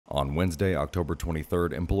On Wednesday, October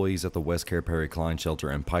 23rd, employees at the WestCare Perry Klein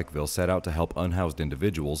shelter in Pikeville set out to help unhoused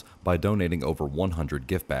individuals by donating over 100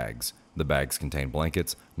 gift bags. The bags contain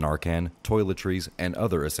blankets, Narcan, toiletries, and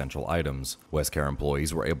other essential items. WestCare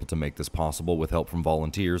employees were able to make this possible with help from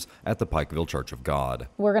volunteers at the Pikeville Church of God.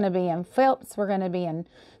 We're going to be in Phelps, we're going to be in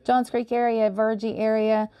Johns Creek area, Virgie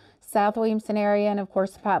area, South Williamson area, and of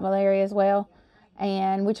course the Pikeville area as well.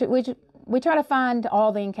 And we try to find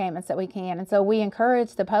all the encampments that we can, and so we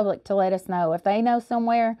encourage the public to let us know. If they know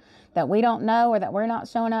somewhere that we don't know or that we're not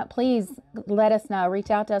showing up, please let us know.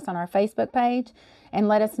 Reach out to us on our Facebook page and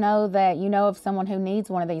let us know that you know of someone who needs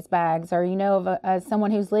one of these bags, or you know of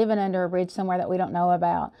someone who's living under a bridge somewhere that we don't know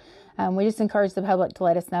about. We just encourage the public to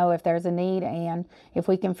let us know if there's a need, and if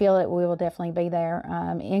we can feel it, we will definitely be there.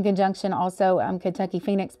 In conjunction also, Kentucky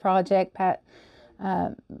Phoenix Project, Pat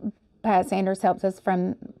Sanders helps us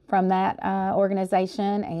from that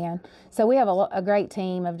organization, and so we have a great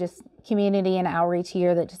team of just community and outreach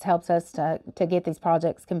here that just helps us to get these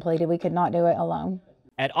projects completed. We could not do it alone.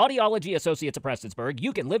 At Audiology Associates of Prestonsburg,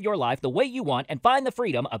 you can live your life the way you want and find the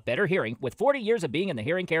freedom of better hearing. With 40 years of being in the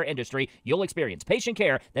hearing care industry, you'll experience patient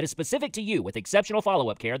care that is specific to you with exceptional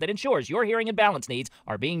follow-up care that ensures your hearing and balance needs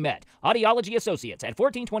are being met. Audiology Associates at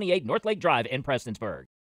 1428 North Lake Drive in Prestonsburg.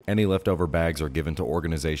 Any leftover bags are given to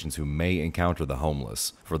organizations who may encounter the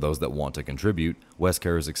homeless. For those that want to contribute,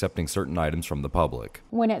 WestCare is accepting certain items from the public.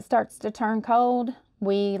 When it starts to turn cold,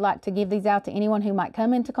 we like to give these out to anyone who might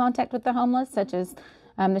come into contact with the homeless, such as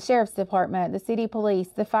the Sheriff's Department, the City Police,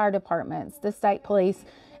 the Fire Departments, the State Police,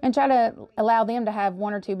 and try to allow them to have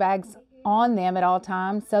 1 or 2 bags on them at all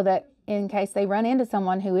times, so that in case they run into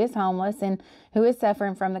someone who is homeless and who is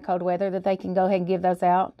suffering from the cold weather, that they can go ahead and give those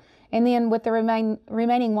out. And then with the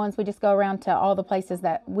remaining ones, we just go around to all the places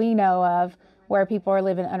that we know of where people are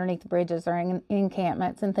living underneath the bridges or in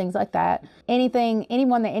encampments and things like that.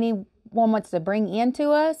 Anyone that anyone wants to bring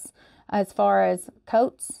into us, as far as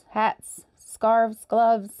coats, hats, scarves,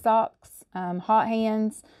 gloves, socks, hot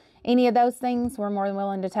hands, any of those things, we're more than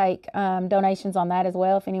willing to take donations on that as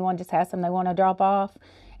well. If anyone just has some they want to drop off,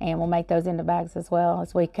 and we'll make those into bags as well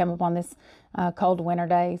as we come up on this cold winter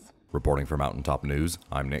days. Reporting for Mountaintop News,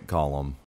 I'm Nick Collum.